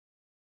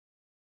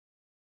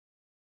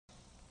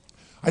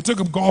I took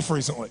him golf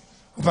recently.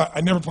 I thought,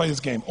 I'd never play this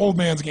game. Old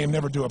man's game,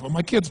 never do it. But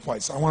my kids play,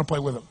 so I want to play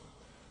with them.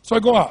 So I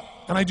go out,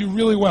 and I do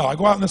really well. I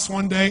go out on this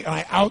one day, and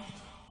I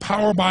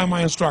out-power by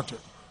my instructor.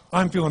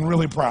 I'm feeling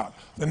really proud.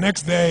 The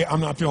next day, I'm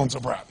not feeling so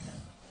proud.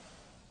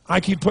 I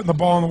keep putting the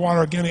ball in the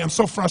water again. I'm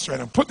so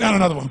frustrated. Put down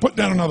another one. Put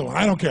down another one.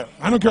 I don't care.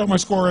 I don't care what my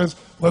score is.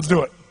 Let's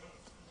do it.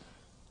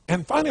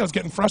 And finally, I was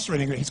getting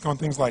frustrated. He's going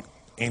things like,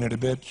 ain't it a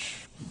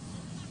bitch?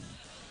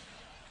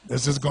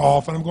 This is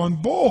golf. And I'm going,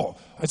 bull.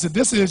 I said,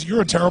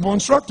 you're a terrible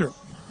instructor.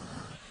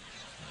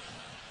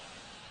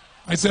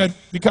 I said,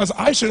 because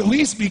I should at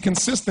least be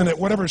consistent at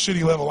whatever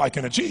shitty level I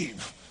can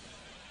achieve.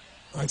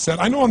 I said,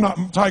 I know I'm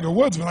not Tiger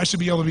Woods, but I should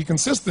be able to be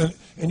consistent,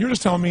 and you're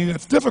just telling me that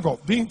it's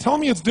difficult.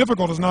 Telling me it's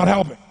difficult is not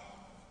helping.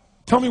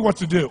 Tell me what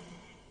to do.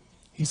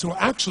 He said, well,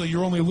 actually,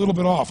 you're only a little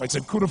bit off. I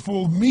said, could have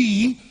fooled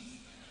me.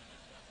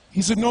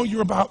 He said, no,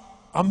 you're about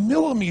a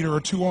millimeter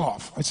or two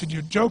off. I said,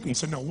 you're joking. He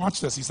said, no,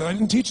 watch this. He said, I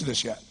didn't teach you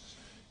this yet.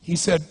 He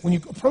said, when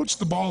you approach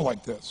the ball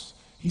like this,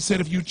 he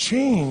said, if you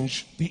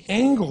change the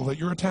angle that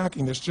you're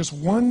attacking this just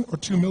 1 or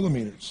 2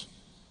 millimeters,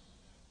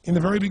 in the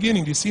very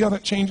beginning, do you see how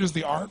that changes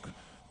the arc?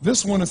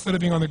 This one, instead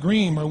of being on the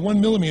green, by 1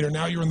 millimeter,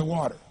 now you're in the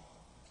water.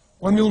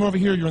 1 millimeter over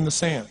here, you're in the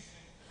sand.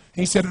 And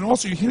he said, and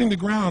also you're hitting the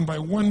ground by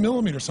 1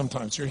 millimeter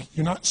sometimes. You're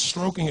not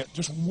stroking it,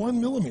 just 1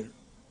 millimeter.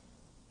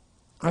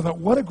 I thought,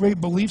 what a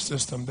great belief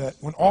system that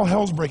when all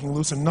hell's breaking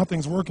loose and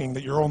nothing's working,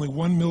 that you're only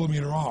 1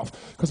 millimeter off.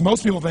 Because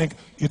most people think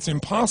it's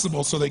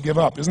impossible, so they give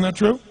up. Isn't that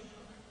true?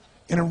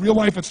 And in real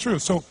life, it's true.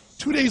 So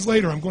 2 days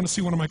later, I'm going to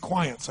see one of my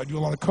clients. I do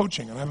a lot of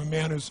coaching, and I have a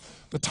man who's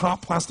the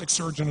top plastic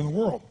surgeon in the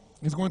world.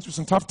 He's going through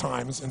some tough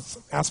times in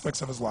some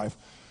aspects of his life.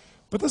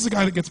 But this is a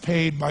guy that gets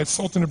paid by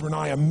Sultan of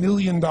Brunei $1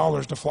 million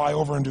to fly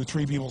over and do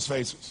 3 people's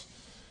faces.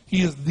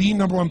 He is the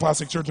 #1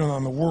 plastic surgeon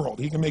in the world.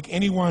 He can make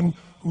anyone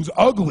who's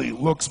ugly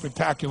look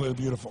spectacularly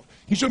beautiful.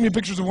 He showed me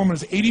pictures of a woman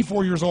who's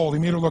 84 years old. He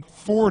made her look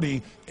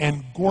 40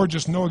 and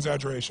gorgeous, no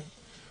exaggeration.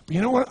 But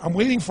you know what? I'm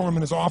waiting for him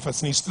in his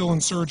office, and he's still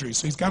in surgery.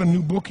 So he's got a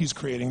new book he's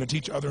creating to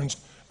teach other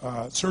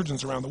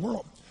surgeons around the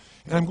world.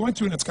 And I'm going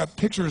through it, and it's got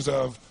pictures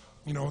of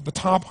the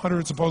top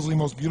 100 supposedly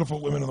most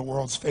beautiful women in the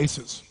world's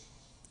faces.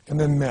 And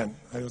then men.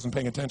 I wasn't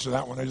paying attention to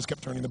that one. I just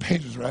kept turning the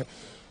pages, right?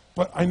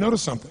 But I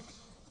noticed something.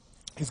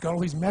 He's got all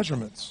these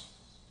measurements.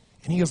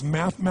 And he has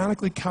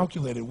mathematically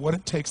calculated what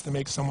it takes to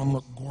make someone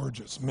look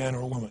gorgeous, man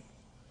or woman.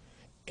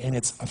 And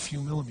it's a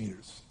few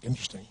millimeters.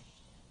 Interesting.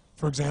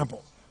 For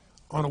example,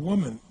 on a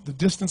woman, the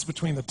distance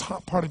between the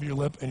top part of your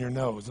lip and your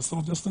nose, this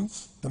little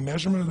distance, the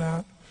measurement of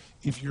that,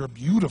 if you're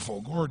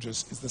beautiful,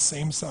 gorgeous, is the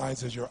same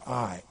size as your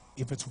eye.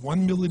 If it's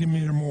 1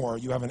 millimeter more,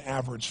 you have an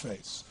average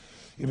face.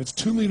 If it's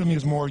 2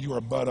 millimeters more, you are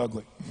butt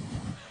ugly.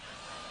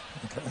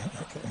 Okay.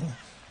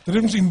 The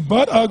difference between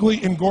butt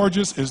ugly and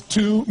gorgeous is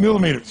 2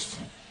 millimeters.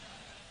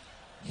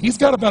 He's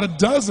got about a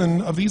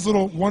dozen of these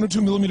little 1 or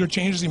 2 millimeter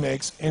changes he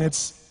makes, and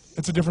it's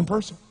a different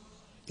person.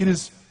 It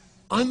is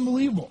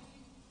unbelievable.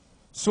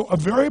 So a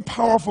very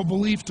powerful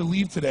belief to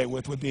leave today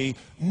with would be,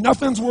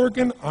 nothing's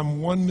working,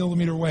 I'm 1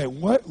 millimeter away.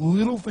 What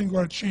little thing do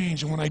I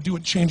change? And when I do,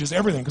 it changes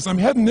everything. Because I'm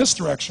heading this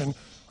direction,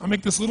 I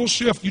make this little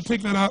shift. You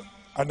take that out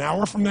an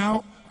hour from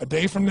now, a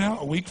day from now,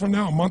 a week from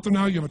now, a month from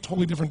now, you have a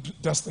totally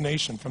different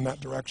destination from that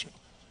direction.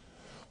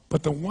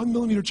 But the 1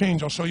 millimeter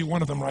change, I'll show you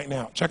one of them right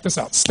now. Check this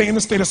out. Stay in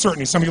the state of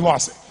certainty. Some of you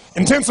lost it.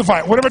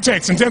 Intensify it, whatever it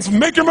takes.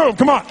 Make your move.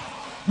 Come on.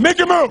 Make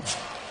your move.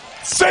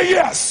 Say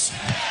yes.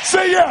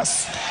 Say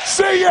yes.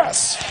 Say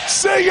yes.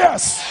 Say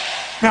yes.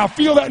 Now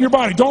feel that in your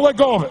body. Don't let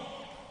go of it.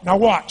 Now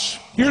watch.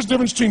 Here's the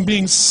difference between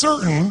being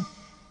certain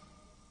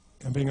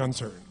and being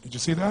uncertain. Did you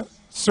see that?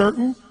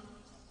 Certain,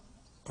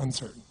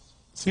 uncertain.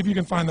 See if you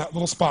can find that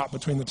little spot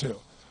between the two,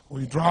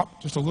 where you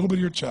drop just a little bit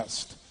of your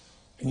chest,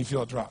 and you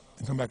feel it drop,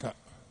 and come back up,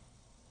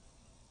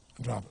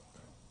 and drop it.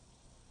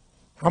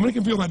 How many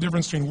can feel that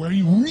difference between where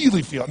you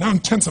really feel it, now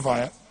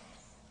intensify it,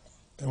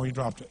 and where you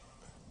dropped it?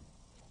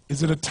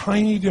 Is it a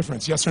tiny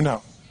difference, yes or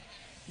no?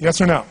 Yes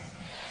or no?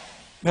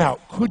 Now,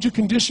 could you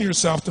condition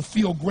yourself to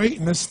feel great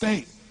in this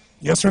state?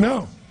 Yes or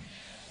no?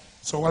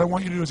 So what I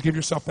want you to do is give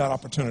yourself that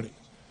opportunity.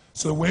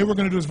 So the way we're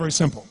going to do is very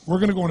simple. We're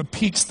going to go in a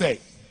peak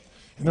state.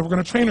 And then we're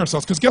going to train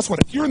ourselves. Because guess what?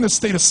 If you're in this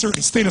state of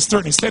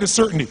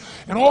certainty,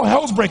 and all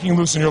hell's breaking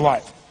loose in your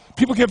life,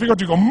 people can't figure out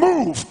to go,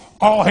 move,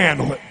 I'll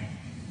handle it.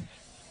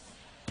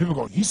 People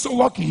go, he's so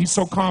lucky, he's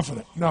so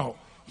confident. No.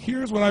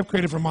 Here's what I've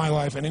created for my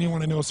life, and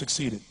anyone I know has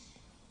succeeded.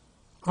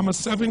 I'm a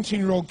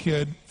 17-year-old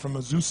kid from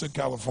Azusa,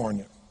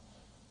 California,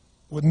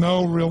 with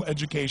no real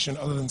education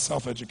other than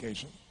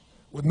self-education,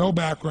 with no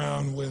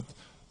background, with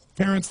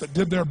parents that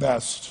did their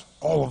best,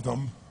 all of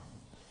them,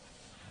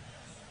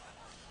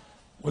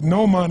 with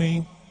no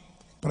money,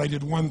 but I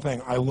did one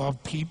thing. I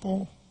loved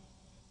people,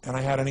 and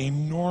I had an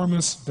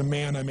enormous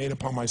demand I made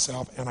upon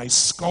myself, and I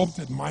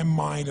sculpted my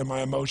mind and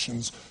my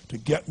emotions to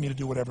get me to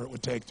do whatever it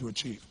would take to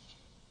achieve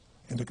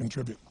and to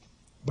contribute.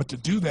 But to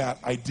do that,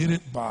 I did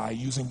it by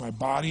using my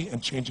body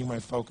and changing my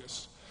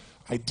focus.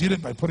 I did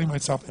it by putting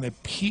myself in a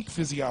peak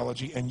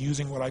physiology and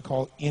using what I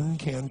call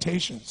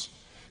incantations.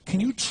 Can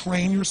you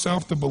train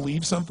yourself to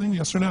believe something,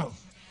 yes or no?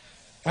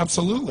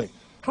 Absolutely.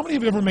 How many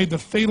of you ever made the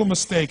fatal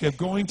mistake of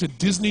going to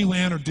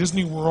Disneyland or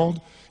Disney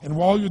World, and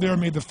while you're there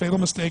made the fatal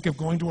mistake of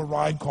going to a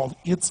ride called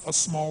It's a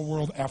Small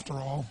World After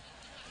All?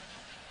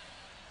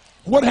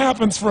 What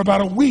happens for about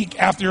a week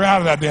after you're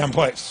out of that damn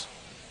place?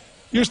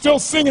 You're still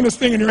singing this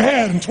thing in your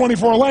head in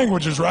 24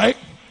 languages, right?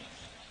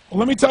 Well,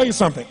 let me tell you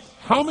something.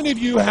 How many of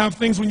you have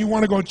things when you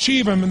want to go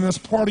achieve them and this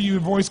part of your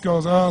voice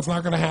goes, oh, it's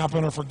not going to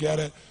happen, or forget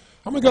it?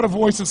 How many got a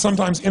voice that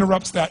sometimes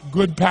interrupts that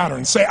good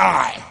pattern? Say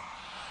I.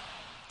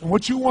 And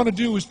what you want to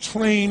do is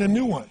train a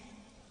new one.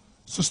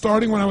 So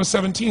starting when I was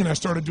 17, I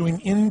started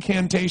doing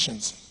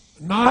incantations,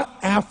 not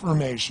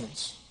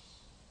affirmations.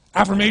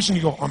 Affirmation,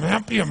 you go, I'm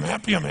happy, I'm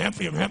happy, I'm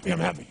happy, I'm happy, I'm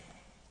happy.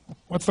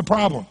 What's the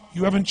problem?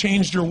 You haven't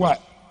changed your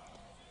what?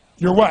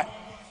 Your what?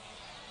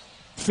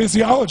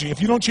 Physiology.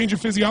 If you don't change your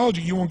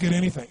physiology, you won't get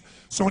anything.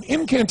 So an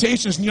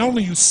incantation is not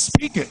only you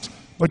speak it,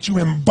 but you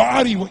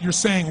embody what you're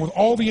saying with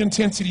all the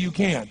intensity you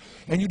can.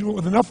 And you do it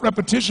with enough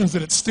repetitions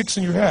that it sticks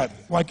in your head.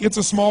 Like It's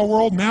a Small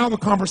World, now the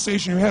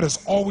conversation in your head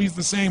is always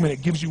the same and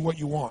it gives you what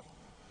you want.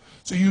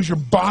 So you use your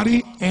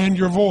body and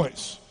your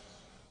voice.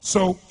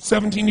 So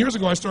 17 years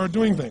ago, I started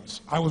doing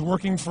things. I was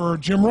working for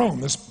Jim Rohn,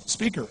 this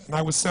speaker, and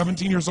I was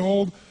 17 years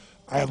old.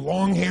 I had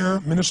long hair,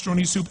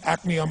 minestrone soup,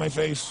 acne on my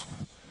face.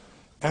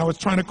 And I was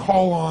trying to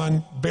call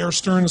on Bear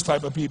Stearns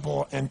type of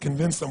people and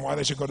convince them why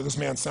they should go to this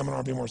man's seminar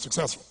and be more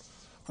successful.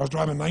 I was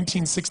driving a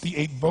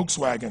 1968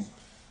 Volkswagen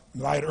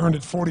that I had earned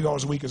at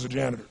 $40 a week as a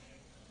janitor.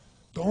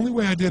 The only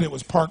way I did it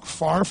was park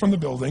far from the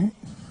building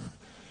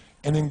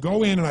and then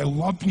go in, and I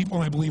love people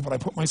and I believe, but I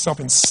put myself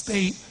in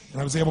state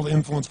and I was able to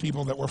influence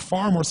people that were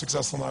far more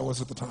successful than I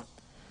was at the time.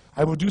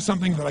 I would do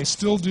something that I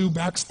still do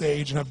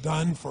backstage and have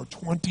done for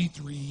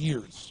 23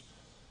 years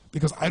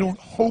because I don't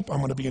hope I'm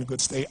going to be in a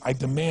good state, I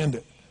demand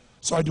it.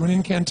 So I do an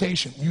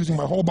incantation using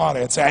my whole body.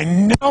 I'd say, I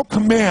now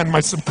command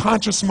my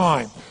subconscious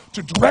mind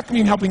to direct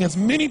me in helping as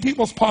many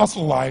people as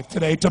possible alive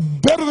today to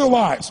better their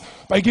lives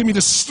by giving me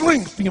the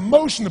strength, the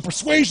emotion, the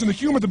persuasion, the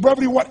humor, the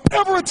brevity,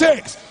 whatever it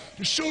takes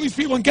to show these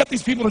people and get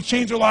these people to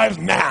change their lives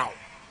now.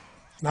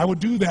 And I would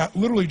do that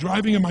literally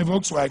driving in my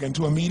Volkswagen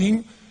to a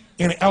meeting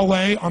in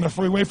LA on the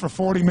freeway for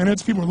 40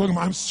 minutes. People are looking at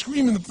me, I'm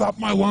screaming at the top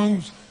of my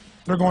lungs.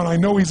 They're going, I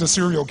know he's a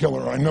serial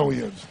killer, I know he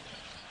is.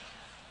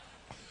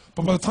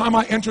 But by the time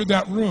I entered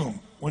that room,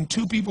 when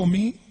two people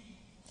meet,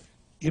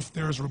 if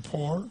there's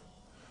rapport,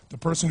 the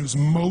person who's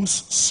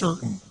most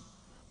certain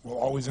will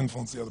always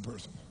influence the other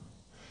person.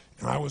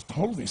 And I was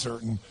totally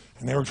certain,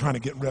 and they were trying to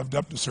get revved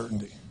up to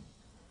certainty.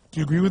 Do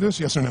you agree with this?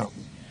 Yes or no?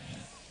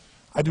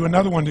 I do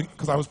another one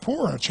because I was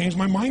poor. I changed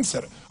my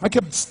mindset. I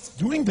kept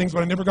doing things,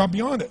 but I never got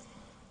beyond it.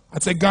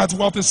 I'd say God's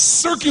wealth is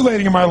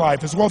circulating in my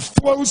life. His wealth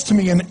flows to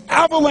me in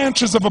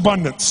avalanches of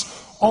abundance.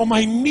 All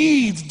my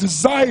needs,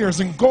 desires,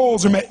 and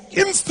goals are met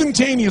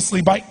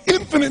instantaneously by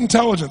infinite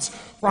intelligence,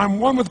 for I'm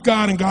one with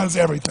God and God is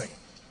everything.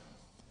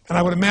 And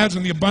I would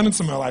imagine the abundance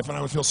in my life, and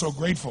I would feel so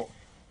grateful.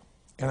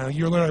 And a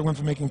year later, I went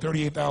from making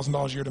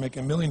 $38,000 a year to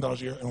making $1 million a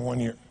year in 1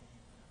 year.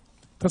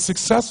 Because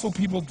successful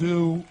people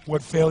do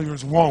what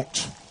failures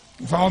won't.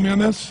 You follow me on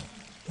this?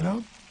 You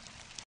know?